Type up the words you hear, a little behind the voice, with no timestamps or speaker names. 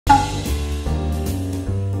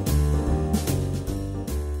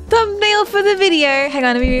thumbnail for the video. Hang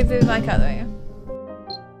on, let me move the mic out there.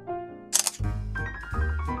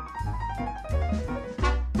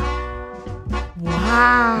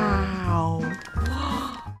 Wow.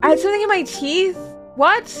 I had something in my teeth.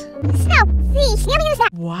 What?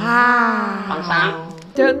 Wow.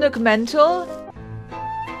 Don't look mental.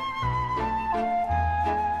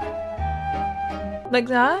 Like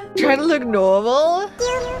that? Try to look normal.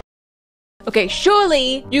 Okay,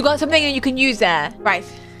 surely you got something and you can use there. Right.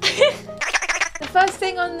 The first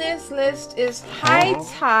thing on this list is Hi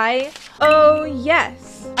Thai. Oh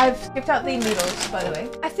yes. I've skipped out the noodles, by the way.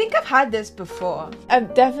 I think I've had this before.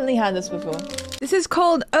 I've definitely had this before. This is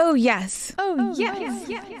called Oh Yes. Oh yes.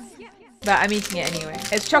 But I'm eating it anyway.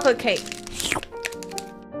 It's chocolate cake.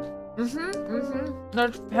 That's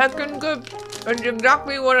heckin' good. That's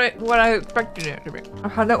exactly what I expected it to be.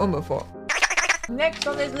 I've had that one before. Next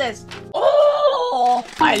on this list. Oh,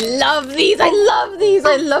 I love these. I love these.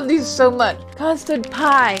 I love these so much. Custard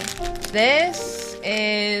pie. This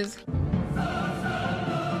is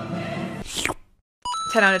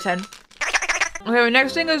 10 out of 10. Okay, the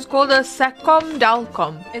next thing is called a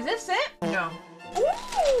새콤달콤. Is this it? No.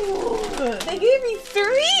 Ooh, they gave me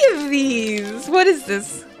 3 of these. What is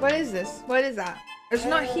this? What is this? What is that? It's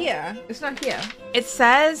not here. It's not here. It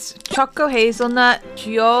says choco hazelnut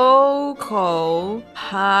chocohaim.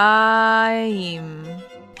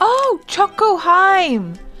 Oh,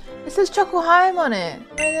 chocohaim. It says chocohaim on it.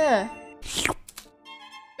 Right there.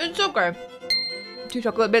 It's okay. 2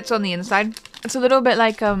 chocolate bits on the inside. It's a little bit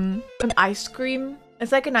like an ice cream.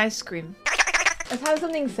 It's like an ice cream. It has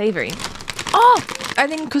something savory. Oh, I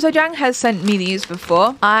think Kusajang has sent me these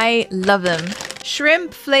before. I love them.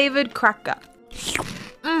 Shrimp flavored cracker.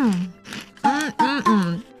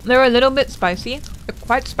 They're a little bit spicy. They're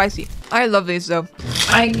quite spicy. I love these though.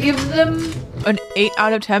 I give them an 8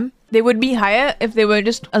 out of 10. They would be higher if they were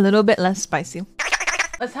just a little bit less spicy.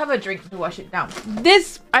 Let's have a drink to wash it down.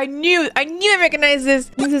 This, I knew I recognized this.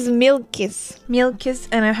 This is Milkiss. Milkiss,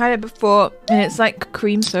 and I've had it before, and it's like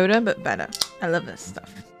cream soda, but better. I love this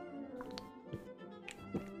stuff.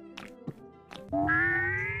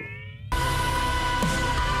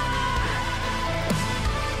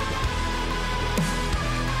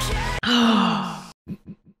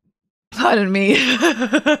 Pardon me.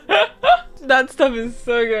 That stuff is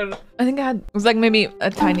so good. I think it was like maybe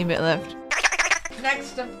a tiny bit left.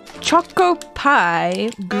 Next, choco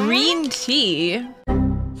pie green tea.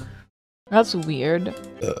 That's weird.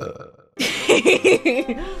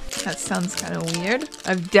 That sounds kind of weird.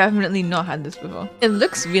 I've definitely not had this before. It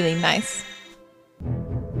looks really nice.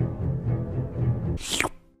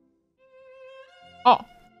 Oh.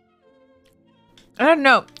 I don't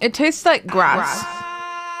know. It tastes like grass.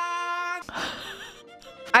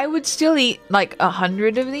 I would still eat like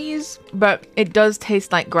 100 of these, but it does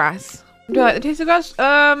taste like grass. Do I like the taste of grass?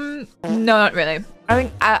 No, not really. I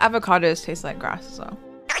think avocados taste like grass as well.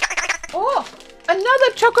 Oh,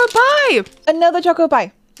 another choco pie! Another choco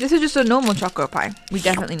pie. This is just a normal choco pie. We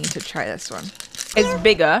definitely need to try this one. It's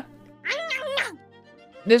bigger.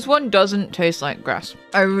 This one doesn't taste like grass.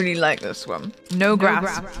 I really like this one. No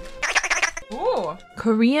grass. Oh,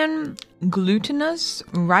 Korean glutinous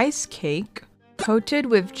rice cake coated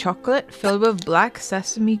with chocolate filled with black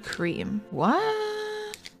sesame cream. What?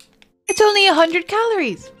 It's only 100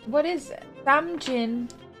 calories. What is it? Samjin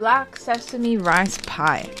black sesame rice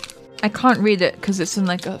pie. I can't read it because it's in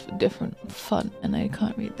like a different font and I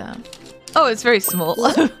can't read that. Oh, it's very small.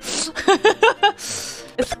 It's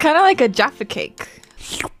kind of like a Jaffa cake.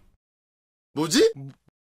 뭐지?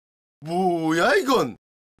 뭐야 이건?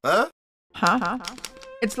 Huh? Huh?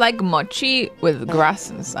 It's like mochi with grass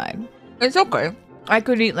inside. It's okay. I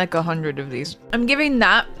could eat like 100 of these. I'm giving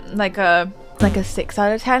that like a 6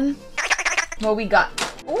 out of 10. What we got?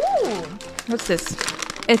 Ooh, what's this?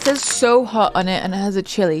 It says so hot on it and it has a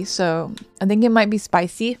chili, so I think it might be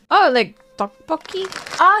spicy. Oh, like tteokbokki?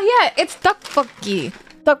 Oh yeah, it's tteokbokki.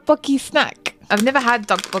 Tteokbokki snack. I've never had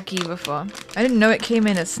tteokbokki before. I didn't know it came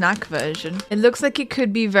in a snack version. It looks like it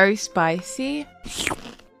could be very spicy.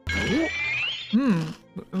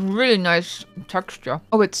 Really nice texture.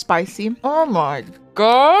 Oh, it's spicy. Oh my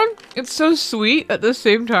god. It's so sweet at the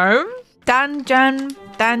same time. Danjan.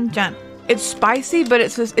 It's spicy, but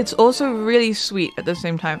it's also really sweet at the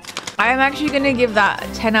same time. I am actually gonna give that a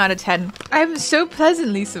 10 out of 10. I'm so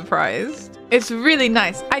pleasantly surprised. It's really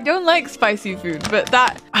nice. I don't like spicy food, but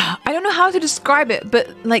that, I don't know how to describe it, but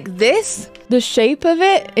like this, the shape of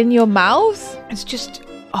it in your mouth, it's just,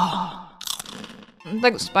 oh. It's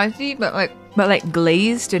like spicy, but like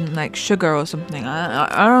glazed in like sugar or something.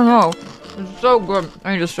 I don't know. It's so good.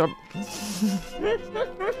 I need to stop.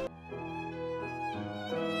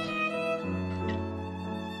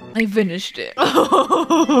 I finished it.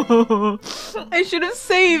 I should have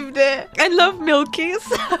saved it. I love Milkies.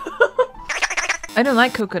 I don't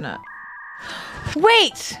like coconut.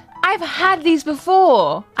 Wait! I've had these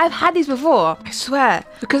before. I swear.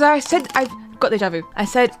 Because I said I've got deja vu. I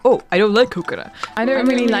said, oh, I don't like coconut. I don't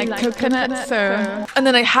really like coconut, so... And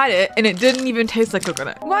then I had it and it didn't even taste like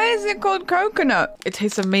coconut. Why is it called coconut? It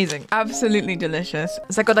tastes amazing. Absolutely delicious.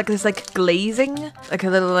 It's like got like this like glazing. Like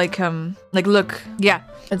a little like look. Yeah.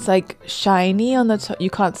 It's like shiny on the top.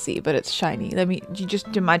 You can't see, but it's shiny. You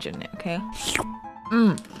just imagine it, okay?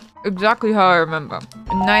 Exactly how I remember.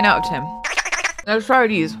 9 out of 10. Let's try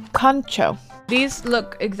these. Concho. These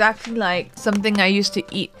look exactly like something I used to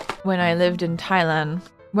eat when I lived in Thailand.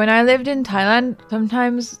 When I lived in Thailand,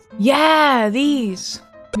 sometimes, yeah, these.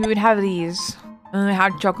 We would have these. And they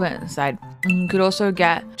had chocolate inside. And you could also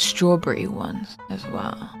get strawberry ones as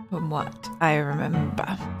well, from what I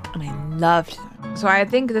remember. And I loved them. So I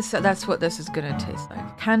think that's what this is gonna taste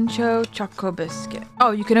like. Cancho choco biscuit.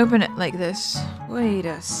 Oh, you can open it like this. Wait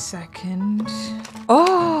a second.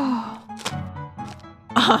 Oh!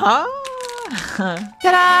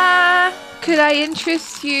 Ta-da! Could I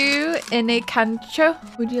interest you in a cancho?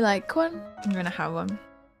 Would you like one? I'm gonna have one.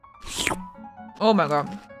 Oh my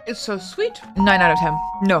god. It's so sweet. 9 out of 10.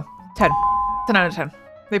 No, 10. 10 out of 10.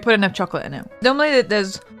 They put enough chocolate in it. Normally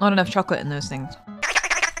there's not enough chocolate in those things.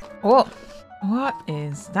 Oh, what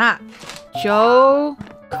is that?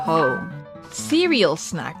 Choco. Cereal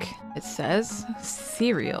snack. It says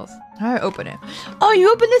cereals. How do I open it? Oh, you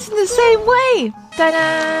open this in the same way.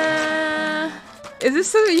 Ta-da! Is this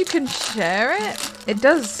so that you can share it? It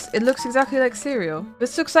does. It looks exactly like cereal.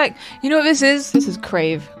 This looks like, you know what this is? This is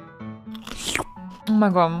Crave. Oh my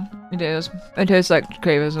god, it is. It tastes like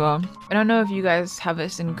Crave as well. I don't know if you guys have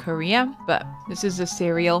this in Korea, but this is a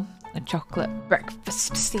cereal. A chocolate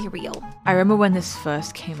breakfast cereal. I remember when this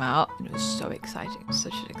first came out, and it was so exciting.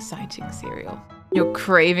 Such an exciting cereal. You're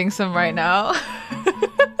craving some right now.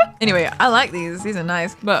 Anyway, I like these. These are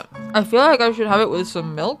nice. But I feel like I should have it with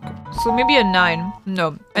some milk. So maybe a 9.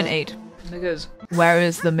 No, an 8. Because where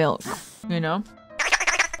is the milk? You know?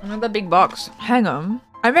 Another big box. Hang on.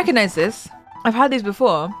 I recognize this. I've had these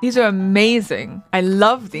before. These are amazing. I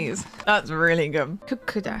love these. That's really good.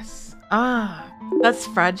 Kukudas. Ah, that's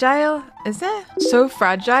fragile? Is it? So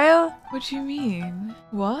fragile? What do you mean?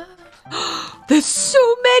 What? There's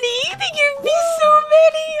so many! They give me so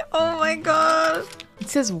many! Oh my god. It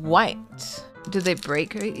says white. Do they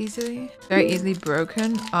break very easily? Very easily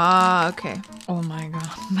broken? Ah, okay. Oh my god.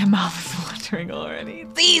 My mouth is watering already.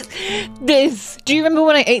 This! Do you remember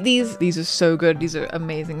when I ate these? These are so good. These are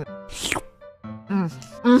amazing. 10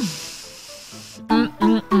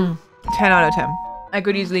 out of 10. I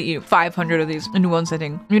could easily eat 500 of these in one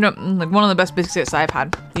sitting. You know, like one of the best biscuits I've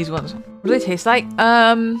had. These ones. What do they taste like?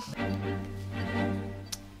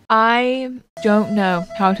 I don't know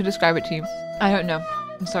how to describe it to you. I don't know.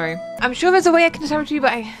 I'm sorry. I'm sure there's a way I can describe it to you,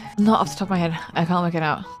 but not off the top of my head. I can't work it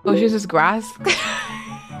out. Oh, she's just grass.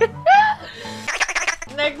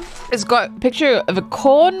 Next. It's got a picture of a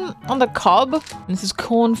corn on the cob. And this is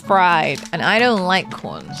corn fried. And I don't like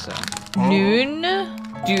corn, so. Noon.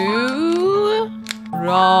 Do.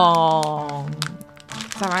 Wrong.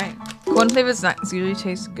 It's alright. Corn flavored snacks usually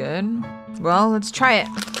taste good. Well, let's try it.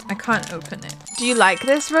 I can't open it. Do you like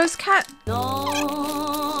this, Rose Cat?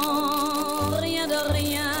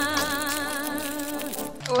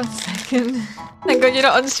 One second. Thank God you're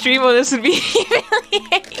not on stream or this would be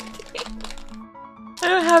humiliating. I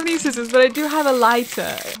don't have any scissors, but I do have a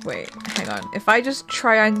lighter. Wait, hang on. If I just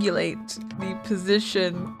triangulate the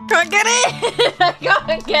position... Can't get it! I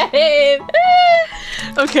can't get it!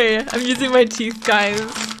 Okay, I'm using my teeth, guys.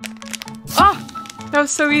 Oh! That was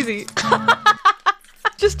so easy.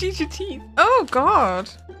 Just use your teeth. Oh, God.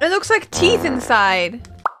 It looks like teeth inside.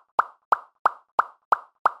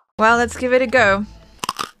 Well, let's give it a go.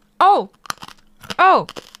 Oh! Oh!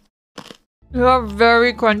 They are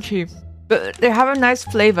very crunchy. But they have a nice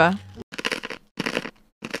flavor. I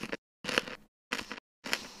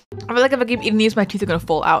feel like if I keep eating these, my teeth are gonna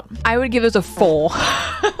fall out. I would give this a 4.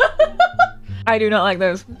 I do not like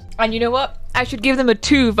those. And you know what? I should give them a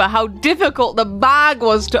 2 for how difficult the bag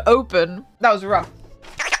was to open. That was rough.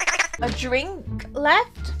 A drink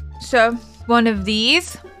left. So, one of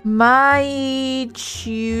these. My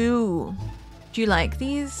chew. Do you like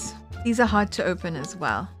these? These are hard to open as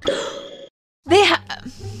well.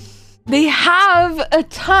 They have a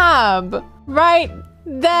tab right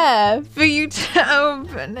there for you to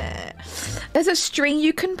open it. There's a string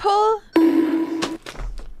you can pull.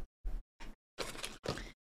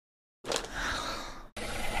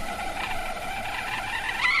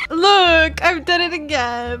 Look! Look, I've done it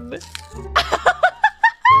again. Look at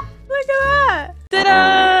that.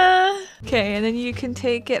 Ta-da! Okay, and then you can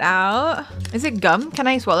take it out. Is it gum? Can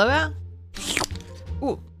I swallow it?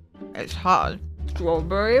 Ooh, it's hard.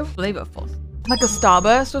 Strawberry flavorful. Like a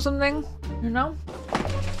Starburst or something, you know?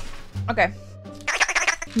 Okay.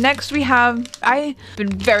 Next we have, I've been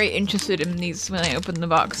very interested in these when I opened the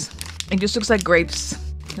box. It just looks like grapes.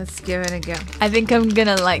 Let's give it a go. I think I'm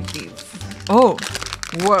gonna like these. Oh,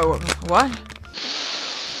 whoa, what?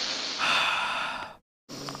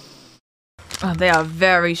 Oh, they are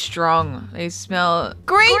very strong. They smell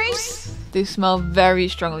grapes. They smell very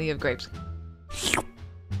strongly of grapes.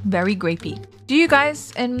 Very grapey. Do you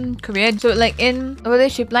guys in Korea, so like are they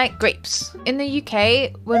shaped like grapes? In the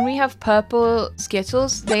UK, when we have purple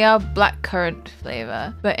Skittles, they are blackcurrant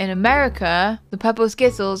flavor. But in America, the purple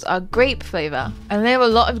Skittles are grape flavor. And they have a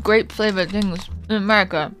lot of grape flavored things in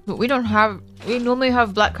America. But we normally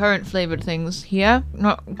have blackcurrant flavored things here,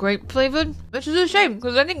 not grape flavored. Which is a shame,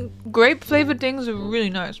 because I think grape flavored things are really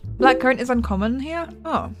nice. Blackcurrant is uncommon here?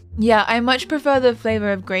 Oh. Yeah, I much prefer the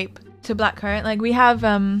flavor of grape to blackcurrant. Like we have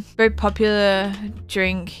very popular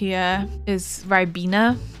drink here is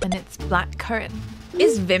Ribena and it's blackcurrant.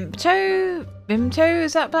 Is Vimto,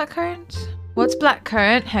 is that blackcurrant? What's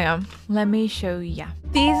blackcurrant? Hang on, let me show ya.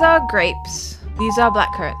 These are grapes. These are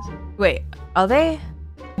blackcurrants. Wait, are they?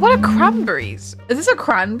 What are cranberries? Is this a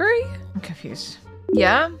cranberry? I'm confused.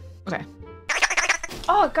 Yeah? Okay.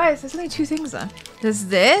 Oh guys, there's only two things there. There's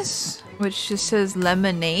this, which just says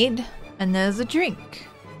lemonade, and there's a drink.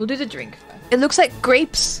 We'll do the drink. It looks like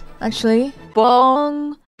grapes, actually.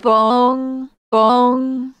 Bong, bong,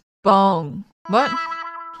 bong, bong. What?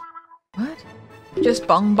 What? Just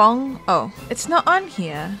bong bong? Oh, it's not on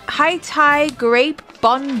here. Hai Tai grape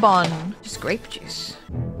bonbon. Just grape juice.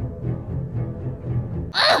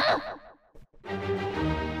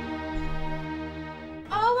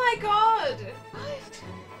 Oh my god! What?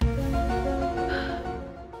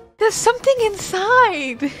 There's something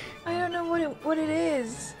inside! I don't know what it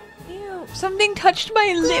is. Ew, something touched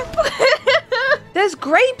my lip. There's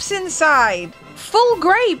grapes inside. Full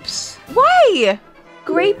grapes. Why?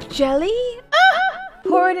 Grape jelly?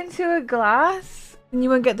 Pour it into a glass and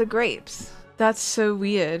you won't get the grapes. That's so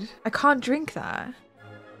weird. I can't drink that.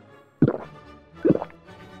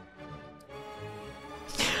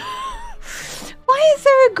 Why is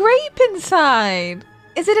there a grape inside?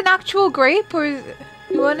 Is it an actual grape or is it...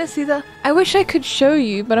 You want to see the... I wish I could show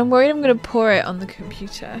you, but I'm worried I'm going to pour it on the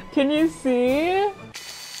computer. Can you see?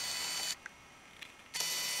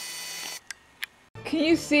 Can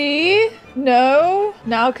you see? No?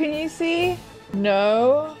 Now can you see?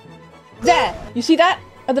 No? There! You see that?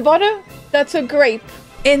 At the bottom? That's a grape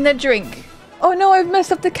in the drink. Oh no, I've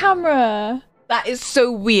messed up the camera. That is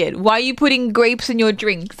so weird. Why are you putting grapes in your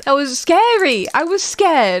drinks? That was scary. I was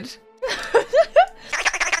scared.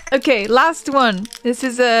 Okay, last one. This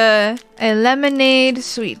is a lemonade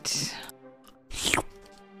sweet.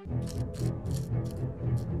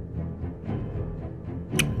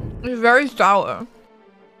 It's very sour.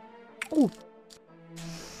 Ooh.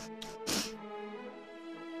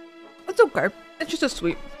 It's okay. It's just a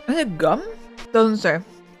sweet. Is it gum? Doesn't say.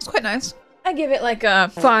 It's quite nice. I give it like a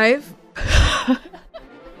 5.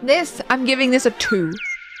 I'm giving this a 2.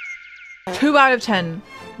 2 out of 10.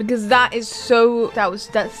 Because that is so...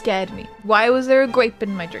 That scared me. Why was there a grape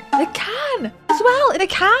in my drink? In a can! As well! In a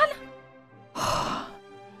can?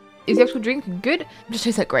 Is the actual drink good? It just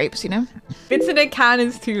tastes like grapes, you know? It's in a can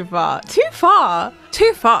is too far. Too far?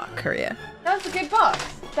 Too far, Korea. That was a good box.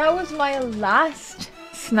 That was my last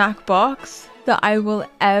snack box that I will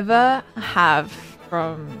ever have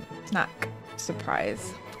from Snack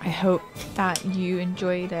Surprise. I hope that you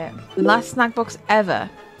enjoyed it. Last snack box ever.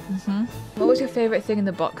 What was your favorite thing in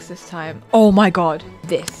the box this time? Oh my god.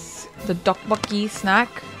 This. The dokboki snack.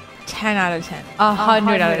 10 out of 10.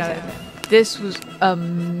 100 out of 10. This was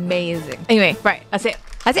amazing. Anyway, right. That's it.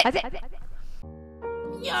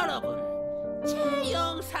 여러분, 제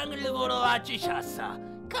영상을 보러 와주셔서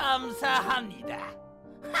감사합니다.